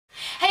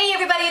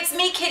it's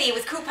me, Kitty,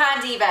 with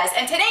Coupon Divas,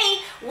 and today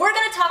we're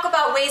going to talk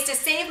about ways to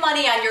save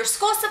money on your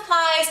school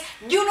supplies,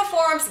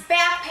 uniforms,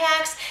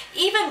 backpacks,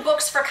 even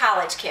books for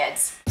college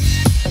kids.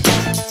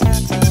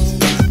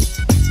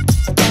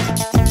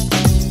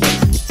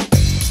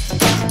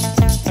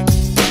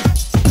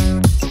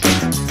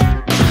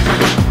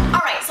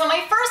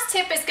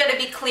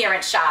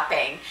 Clearance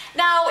shopping.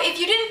 Now, if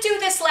you didn't do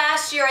this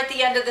last year at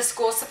the end of the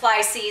school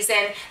supply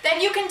season, then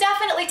you can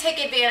definitely take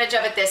advantage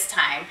of it this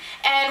time.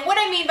 And what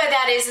I mean by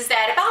that is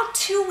that about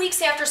 2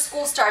 weeks after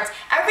school starts,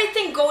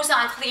 everything goes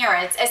on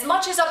clearance, as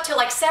much as up to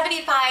like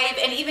 75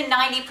 and even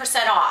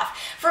 90% off.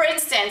 For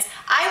instance,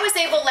 I was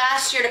able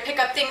last year to pick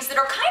up things that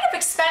are kind of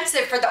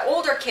expensive for the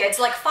older kids,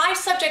 like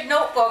 5-subject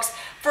notebooks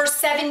for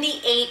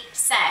 78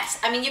 cents.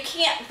 I mean, you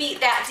can't beat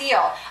that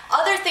deal.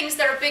 Other things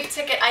that are big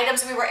ticket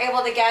items we were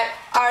able to get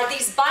are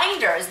these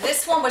binders.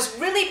 This one was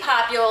really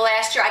popular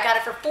last year. I got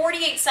it for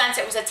 48 cents.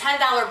 It was a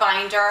 $10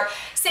 binder.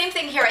 Same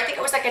thing here. I think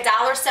it was like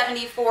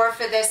 $1.74 for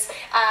this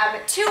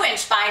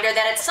 2-inch binder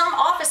that at some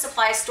office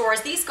supply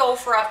stores, these go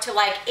for up to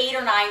like $8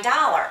 or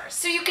 $9.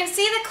 So you can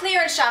see the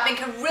clearance shopping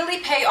can really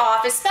pay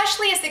off,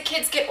 especially as the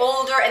kids get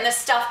older and the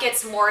stuff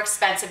gets more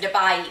expensive to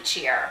buy each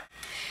year.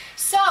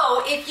 So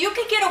if you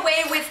could get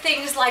away with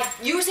things like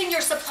using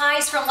your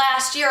supplies from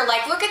last year,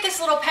 like look at this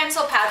little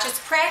pencil pouch, it's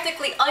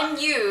practically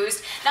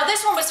unused. Now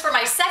this one was for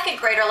my 2nd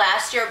grader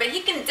last year, but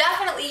he can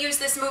definitely use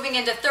this moving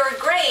into 3rd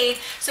grade.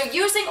 So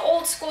using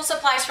old school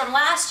supplies from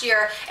last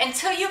year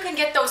until you can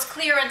get those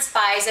clearance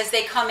buys as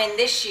they come in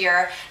this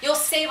year, you'll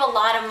save a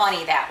lot of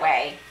money that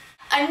way.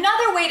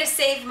 Another way to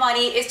save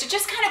money is to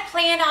just kind of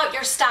plan out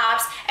your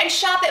stops and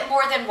shop at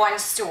more than one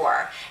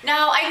store.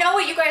 Now, I know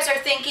what you guys are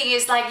thinking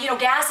is like,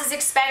 gas is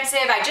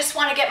expensive. I just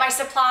want to get my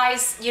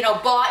supplies,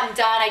 bought and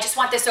done. I just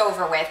want this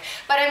over with.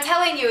 But I'm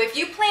telling you, if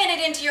you plan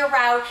it into your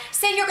route,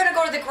 say you're going to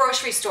go to the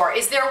grocery store.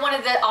 Is there one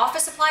of the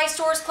office supply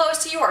stores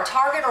close to you, or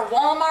Target or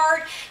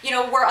Walmart,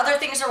 where other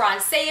things are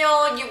on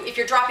sale? If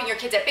you're dropping your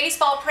kids at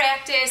baseball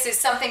practice, is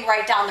something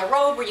right down the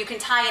road where you can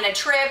tie in a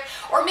trip?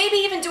 Or maybe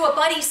even do a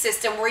buddy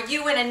system where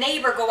you and a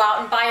neighbor go out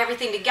and buy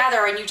everything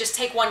together and you just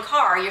take one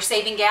car. You're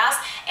saving gas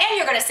and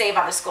you're going to save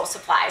on the school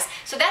supplies.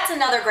 So that's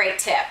another great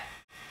tip.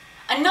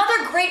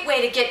 Another great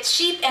way to get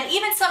cheap and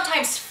even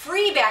sometimes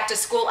free back to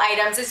school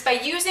items is by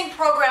using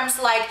programs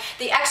like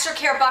the Extra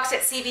Care Bucks at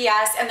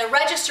CVS and the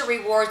Register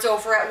Rewards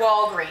over at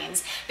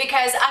Walgreens.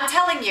 Because I'm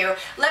telling you,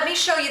 let me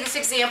show you this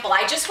example.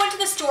 I just went to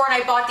the store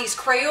and I bought these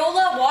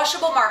Crayola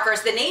washable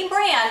markers, the name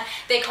brand.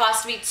 They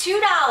cost me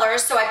 $2,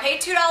 so I paid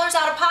 $2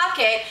 out of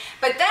pocket,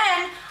 but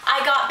then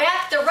I got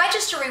back the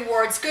Register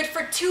Rewards, good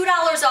for $2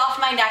 off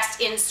my next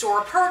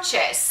in-store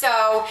purchase.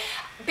 So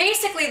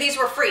basically these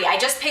were free. I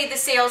just paid the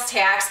sales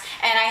tax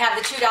and I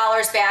have the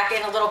 $2 back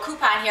in a little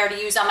coupon here to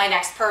use on my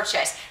next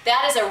purchase.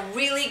 That is a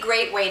really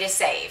great way to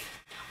save.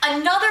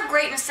 Another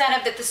great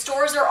incentive that the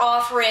stores are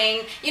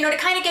offering, to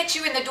kind of get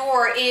you in the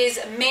door is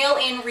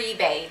mail-in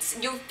rebates.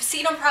 You've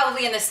seen them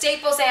probably in the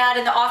Staples ad,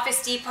 in the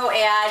Office Depot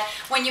ad.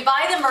 When you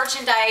buy the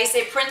merchandise,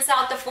 it prints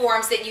out the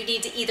forms that you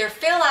need to either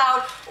fill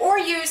out or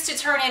use to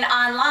turn in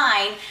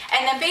online.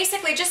 And then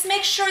basically just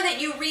make sure that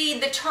you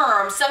read the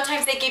terms.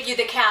 Sometimes they give you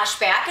the cash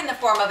back in the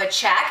form of a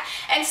check,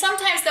 and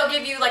sometimes they'll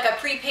give you like a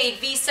prepaid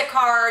Visa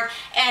card,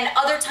 and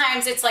other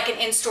times it's like an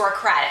in-store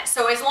credit.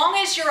 So as long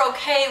as you're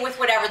okay with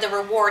whatever the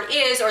reward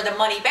is, or the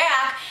money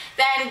back,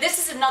 then this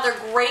is another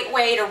great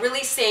way to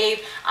really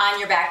save on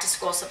your back to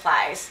school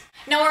supplies.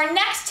 Now our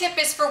next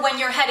tip is for when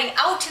you're heading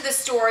out to the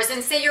stores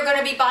and say you're going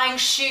to be buying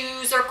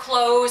shoes or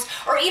clothes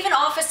or even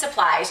office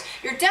supplies.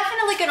 You're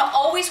definitely going to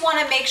always want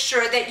to make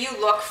sure that you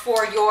look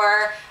for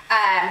your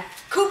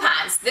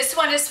coupons. This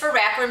one is for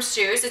Rack Room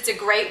Shoes. It's a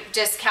great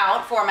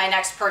discount for my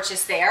next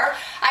purchase there.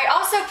 I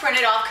also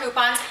printed off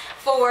coupons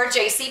for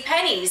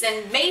JCPenney's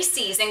and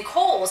Macy's and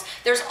Kohl's.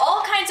 There's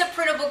all kinds of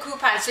printable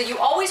coupons, so you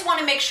always want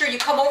to make sure you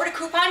come over to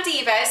Coupon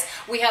Divas.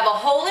 We have a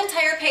whole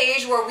entire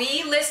page where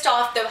we list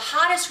off the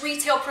hottest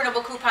retail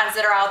printable coupons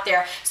that are out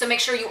there, so make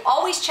sure you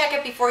always check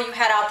it before you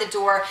head out the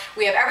door.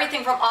 We have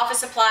everything from office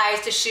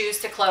supplies to shoes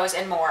to clothes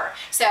and more.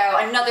 So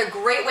another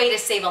great way to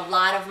save a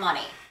lot of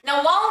money.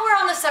 Now, while we're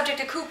on the subject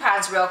of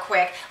coupons real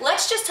quick,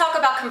 let's just talk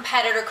about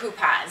competitor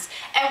coupons.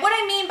 And what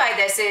I mean by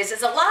this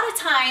is a lot of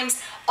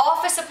times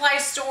office supply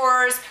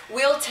stores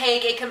will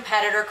take a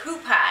competitor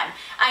coupon.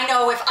 I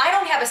know if I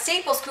don't have a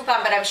Staples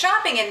coupon but I'm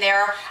shopping in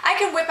there, I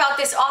can whip out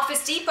this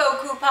Office Depot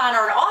coupon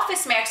or an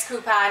Office Max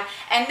coupon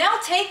and they'll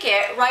take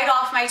it right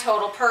off my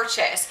total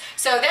purchase.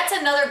 So that's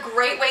another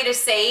great way to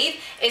save,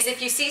 is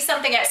if you see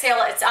something at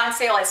sale, it's on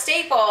sale at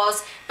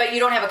Staples, but you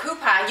don't have a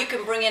coupon, you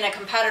can bring in a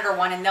competitor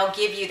one and they'll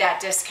give you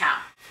that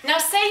discount. Now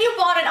say you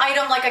bought an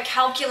item like a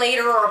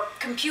calculator or a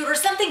computer,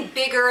 something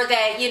bigger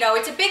that,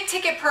 it's a big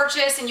ticket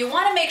purchase and you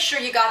want to make sure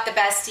you got the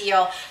best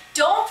deal.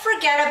 Don't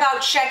forget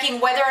about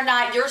checking whether or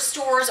not your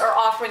stores are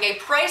offering a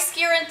price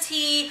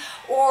guarantee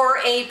or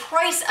a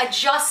price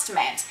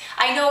adjustment.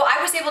 I know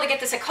I was able to get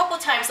this a couple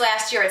times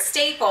last year at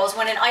Staples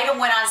when an item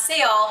went on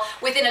sale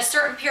within a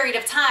certain period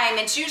of time.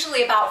 It's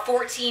usually about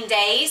 14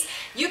 days.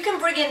 You can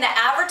bring in the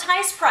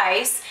advertised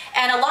price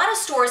And a lot of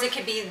stores, it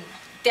could be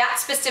that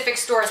specific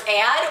store's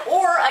ad,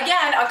 or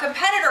again, a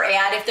competitor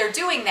ad if they're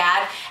doing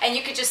that, and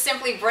you could just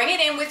simply bring it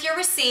in with your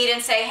receipt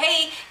and say,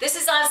 hey, this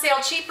is on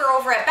sale cheaper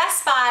over at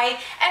Best Buy,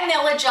 and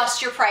they'll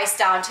adjust your price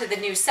down to the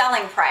new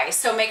selling price.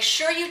 So make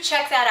sure you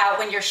check that out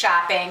when you're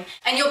shopping,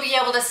 and you'll be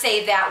able to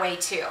save that way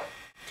too.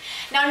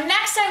 Now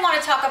next I want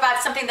to talk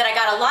about something that I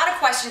got a lot of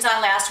questions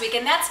on last week,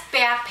 and that's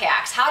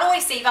backpacks. How do I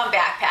save on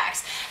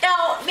backpacks?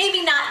 Now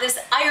maybe not this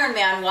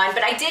Ironman one,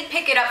 but I did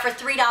pick it up for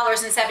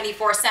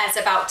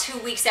 $3.74 about 2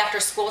 weeks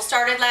after school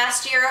started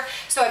last year,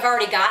 so I've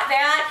already got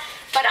that.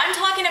 But I'm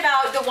talking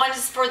about the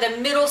ones for the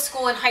middle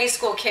school and high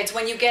school kids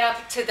when you get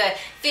up to the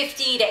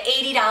 $50 to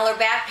 $80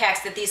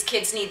 backpacks that these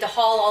kids need to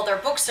haul all their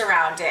books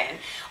around in.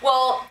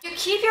 Well, you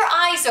keep your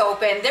eyes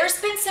open. There's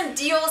been some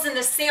deals in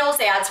the sales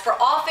ads for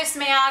Office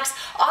Max,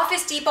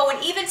 Office Depot,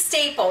 and even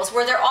Staples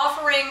where they're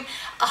offering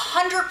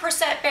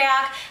 100%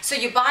 back. So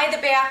you buy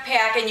the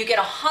backpack and you get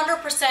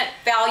 100%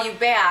 value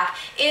back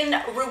in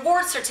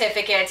reward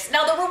certificates.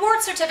 Now the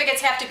reward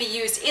certificates have to be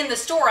used in the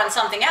store on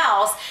something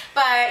else,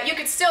 but you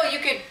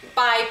could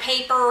buy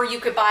paper, or you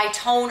could buy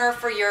toner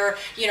for your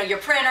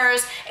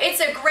printers.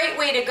 It's a great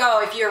way to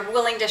go if you're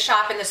willing to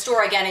shop in the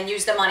store again and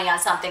use the money on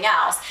something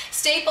else.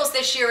 Staples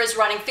this year is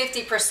running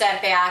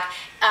 50% back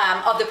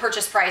of the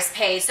purchase price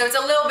paid. So it's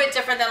a little bit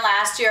different than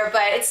last year,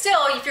 but it's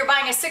still, if you're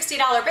buying a $60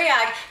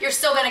 bag, you're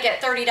still gonna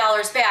get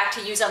 $30 back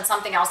to use on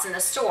something else in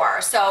the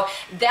store. So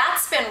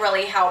that's been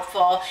really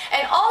helpful.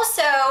 And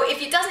also,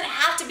 if it doesn't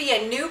have to be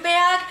a new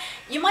bag,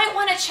 you might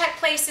wanna check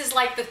places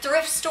like the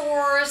thrift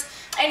stores,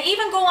 and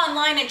even go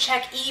online and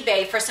check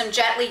eBay for some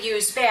gently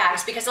used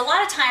bags, because a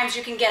lot of times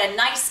you can get a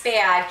nice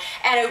bag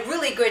at a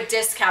really good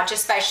discount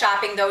just by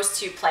shopping those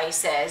two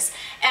places.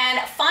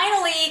 And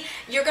finally,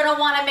 you're going to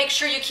want to make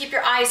sure you keep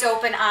your eyes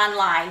open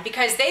online,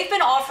 because they've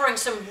been offering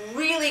some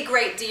really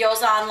great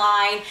deals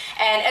online,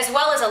 and as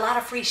well as a lot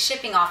of free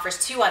shipping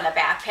offers too on the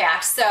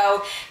backpacks.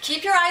 So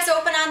keep your eyes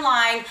open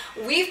online.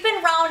 We've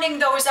been rounding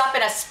those up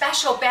in a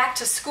special back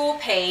to school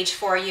page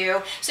for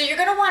you. So you're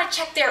going to want to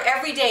check there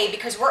every day,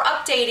 because we're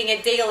updating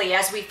it daily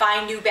as we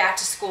find new back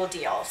to school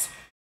deals.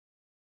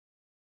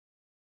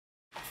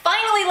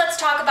 Finally, let's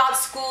talk about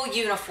school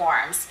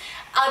uniforms.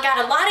 I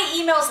got a lot of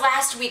emails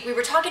last week. We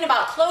were talking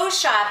about clothes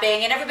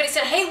shopping, and everybody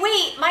said, hey,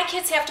 wait, my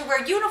kids have to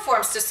wear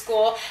uniforms to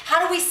school. How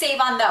do we save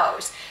on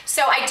those?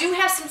 So I do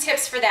have some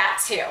tips for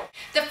that too.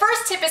 The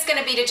first tip is going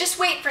to be to just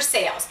wait for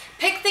sales.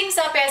 Pick things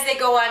up as they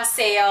go on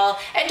sale,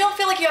 and don't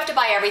feel like you have to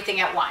buy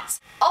everything at once.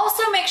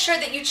 Also make sure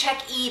that you check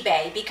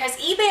eBay, because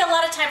eBay, a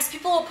lot of times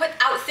people will put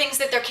out things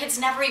that their kids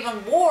never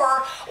even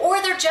wore,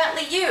 or they're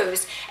gently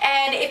used.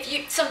 And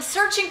some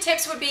searching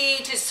tips would be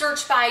to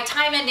search by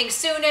time ending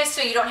soonest,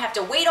 so you don't have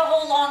to wait a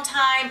whole long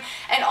time.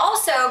 And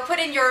also put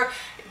in your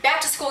back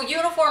to school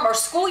uniform or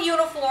school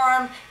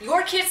uniform,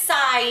 your kid's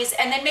size,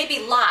 and then maybe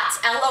lots,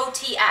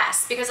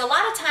 L-O-T-S, because a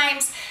lot of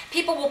times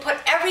people will put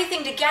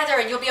everything together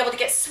and you'll be able to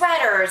get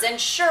sweaters and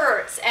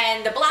shirts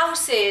and the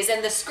blouses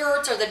and the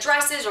skirts or the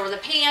dresses or the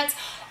pants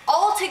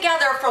all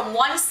together from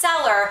one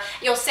seller.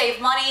 You'll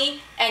save money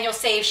and you'll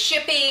save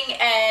shipping,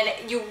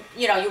 and you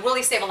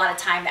really save a lot of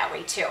time that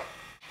way too.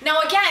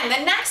 Now again,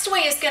 the next way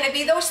is going to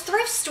be those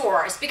thrift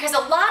stores, because a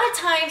lot of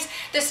times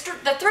the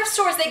thrift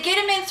stores, they get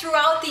them in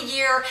throughout the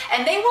year,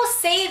 and they will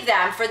save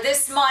them for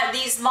these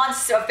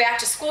months of back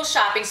to school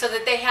shopping, so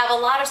that they have a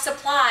lot of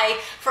supply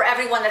for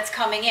everyone that's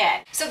coming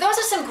in. So those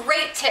are some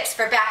great tips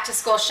for back to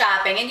school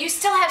shopping, and you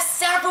still have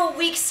several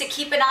weeks to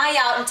keep an eye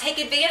out and take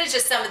advantage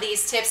of some of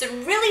these tips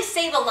and really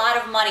save a lot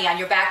of money on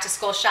your back to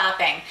school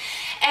shopping.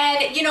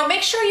 And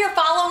make sure you're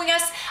following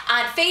us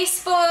on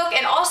Facebook,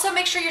 and also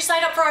make sure you're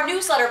signed up for our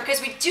newsletter, because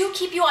we do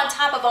keep you on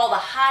top of all the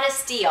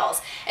hottest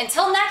deals.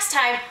 Until next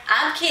time,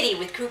 I'm Kitty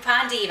with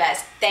Coupon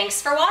Divas. Thanks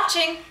for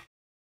watching.